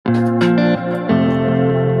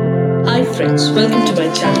friends, welcome to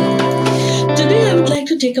my channel. Today I would like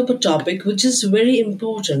to take up a topic which is very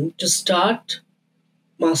important to start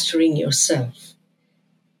mastering yourself.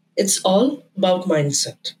 It's all about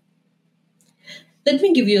mindset. Let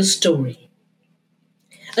me give you a story.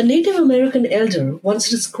 A Native American elder once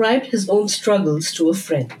described his own struggles to a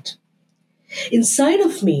friend. Inside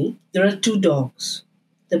of me, there are two dogs.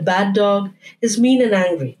 The bad dog is mean and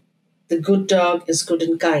angry. The good dog is good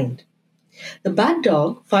and kind. The bad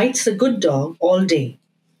dog fights the good dog all day.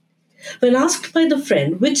 When asked by the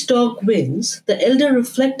friend which dog wins, the elder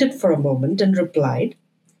reflected for a moment and replied,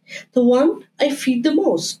 "The one I feed the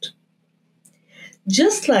most."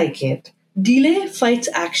 Just like it, delay fights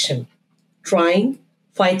action, trying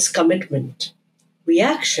fights commitment,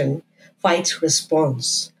 reaction fights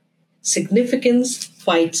response, significance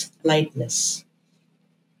fights lightness,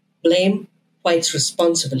 blame fights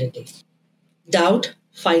responsibility, doubt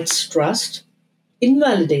fights trust,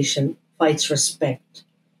 invalidation fights respect,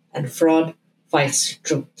 and fraud fights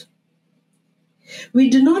truth. We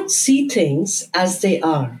do not see things as they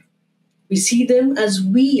are. We see them as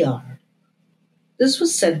we are. This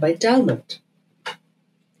was said by Talmud.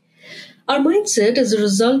 Our mindset is a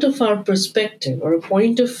result of our perspective or a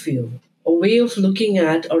point of view, a way of looking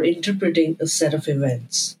at or interpreting a set of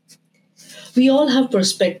events. We all have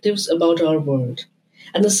perspectives about our world,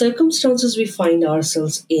 and the circumstances we find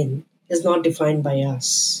ourselves in is not defined by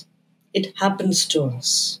us. It happens to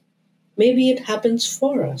us. Maybe it happens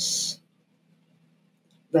for us.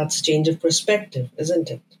 That's change of perspective,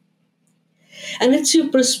 isn't it? And it's your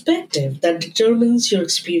perspective that determines your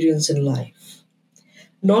experience in life,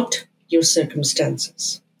 not your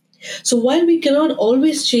circumstances. So while we cannot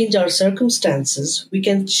always change our circumstances, we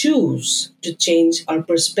can choose to change our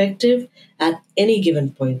perspective at any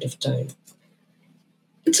given point of time.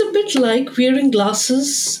 It's a bit like wearing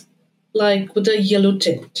glasses like with a yellow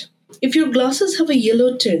tint. If your glasses have a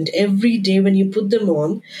yellow tint every day when you put them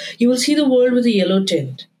on, you will see the world with a yellow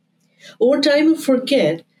tint. Over time, you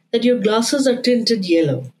forget that your glasses are tinted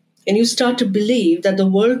yellow, and you start to believe that the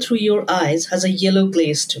world through your eyes has a yellow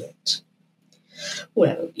glaze to it.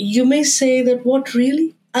 Well, you may say that what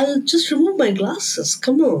really? I'll just remove my glasses.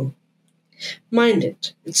 Come on. Mind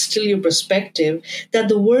it, it's still your perspective that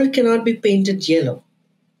the world cannot be painted yellow.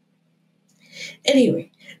 Anyway,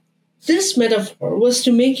 this metaphor was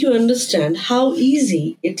to make you understand how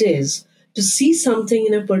easy it is to see something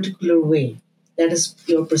in a particular way. That is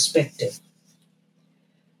your perspective.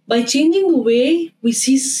 By changing the way we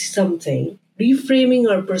see something, reframing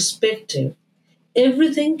our perspective,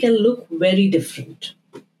 everything can look very different.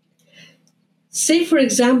 Say, for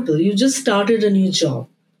example, you just started a new job,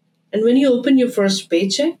 and when you open your first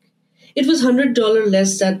paycheck, it was $100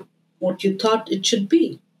 less than what you thought it should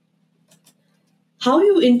be. How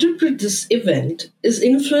you interpret this event is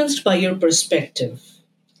influenced by your perspective.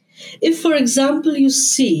 If, for example, you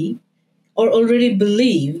see or already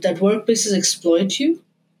believe that workplaces exploit you,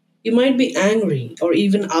 you might be angry or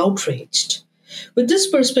even outraged. With this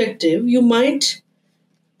perspective, you might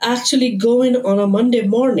actually go in on a Monday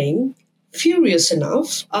morning, furious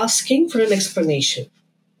enough, asking for an explanation.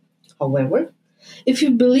 However, if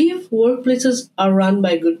you believe workplaces are run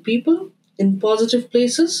by good people in positive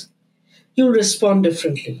places, you'll respond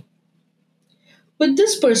differently. With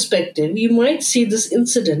this perspective, you might see this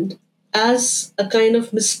incident as a kind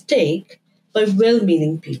of mistake by well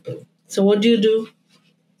meaning people. So, what do?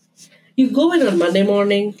 You go in on Monday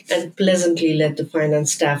morning and pleasantly let the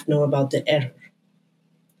finance staff know about the error.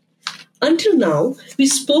 Until now, we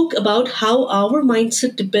spoke about how our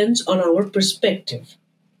mindset depends on our perspective.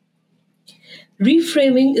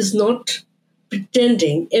 Reframing is not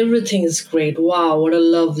pretending everything is great. Wow, what a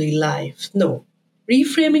lovely life. No.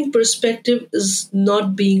 Reframing perspective is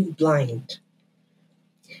not being blind.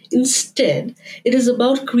 Instead, it is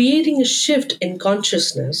about creating a shift in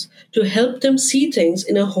consciousness to help them see things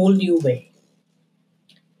in a whole new way.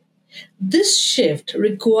 This shift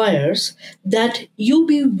requires that you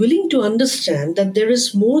be willing to understand that there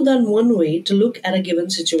is more than one way to look at a given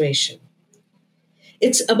situation.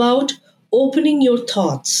 It's about opening your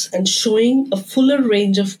thoughts and showing a fuller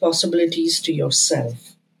range of possibilities to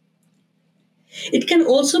yourself. It can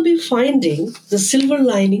also be finding the silver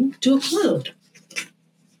lining to a cloud.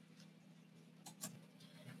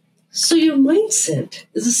 So, your mindset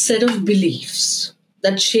is a set of beliefs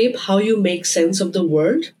that shape how you make sense of the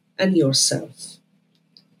world and yourself.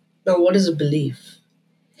 Now, what is a belief?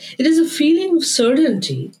 It is a feeling of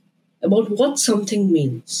certainty about what something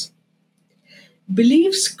means.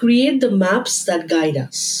 Beliefs create the maps that guide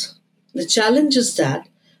us. The challenge is that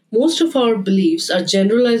most of our beliefs are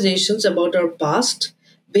generalizations about our past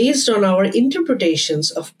based on our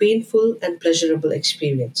interpretations of painful and pleasurable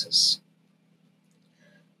experiences.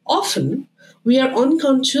 Often, we are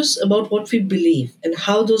unconscious about what we believe and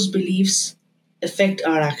how those beliefs affect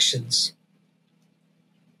our actions.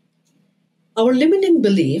 Our limiting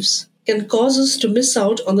beliefs can cause us to miss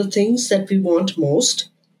out on the things that we want most,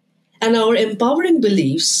 and our empowering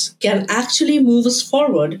beliefs can actually move us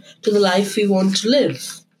forward to the life we want to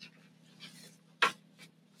live.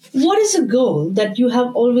 What is a goal that you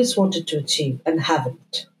have always wanted to achieve and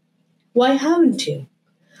haven't? Why haven't you?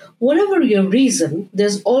 Whatever your reason,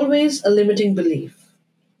 there's always a limiting belief.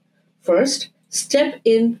 First, step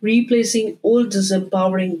in replacing old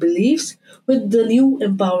disempowering beliefs with the new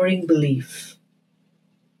empowering belief.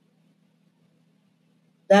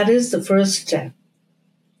 That is the first step.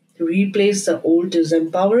 Replace the old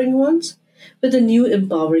disempowering ones with a new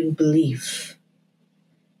empowering belief.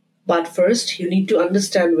 But first, you need to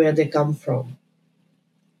understand where they come from.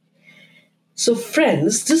 So,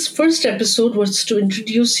 friends, this first episode was to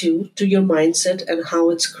introduce you to your mindset and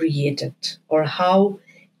how it's created, or how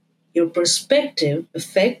your perspective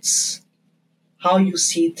affects how you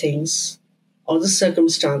see things or the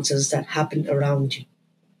circumstances that happen around you.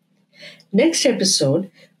 Next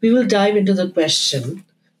episode, we will dive into the question: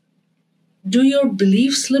 do your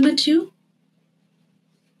beliefs limit you?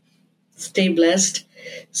 Stay blessed.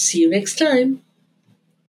 See you next time.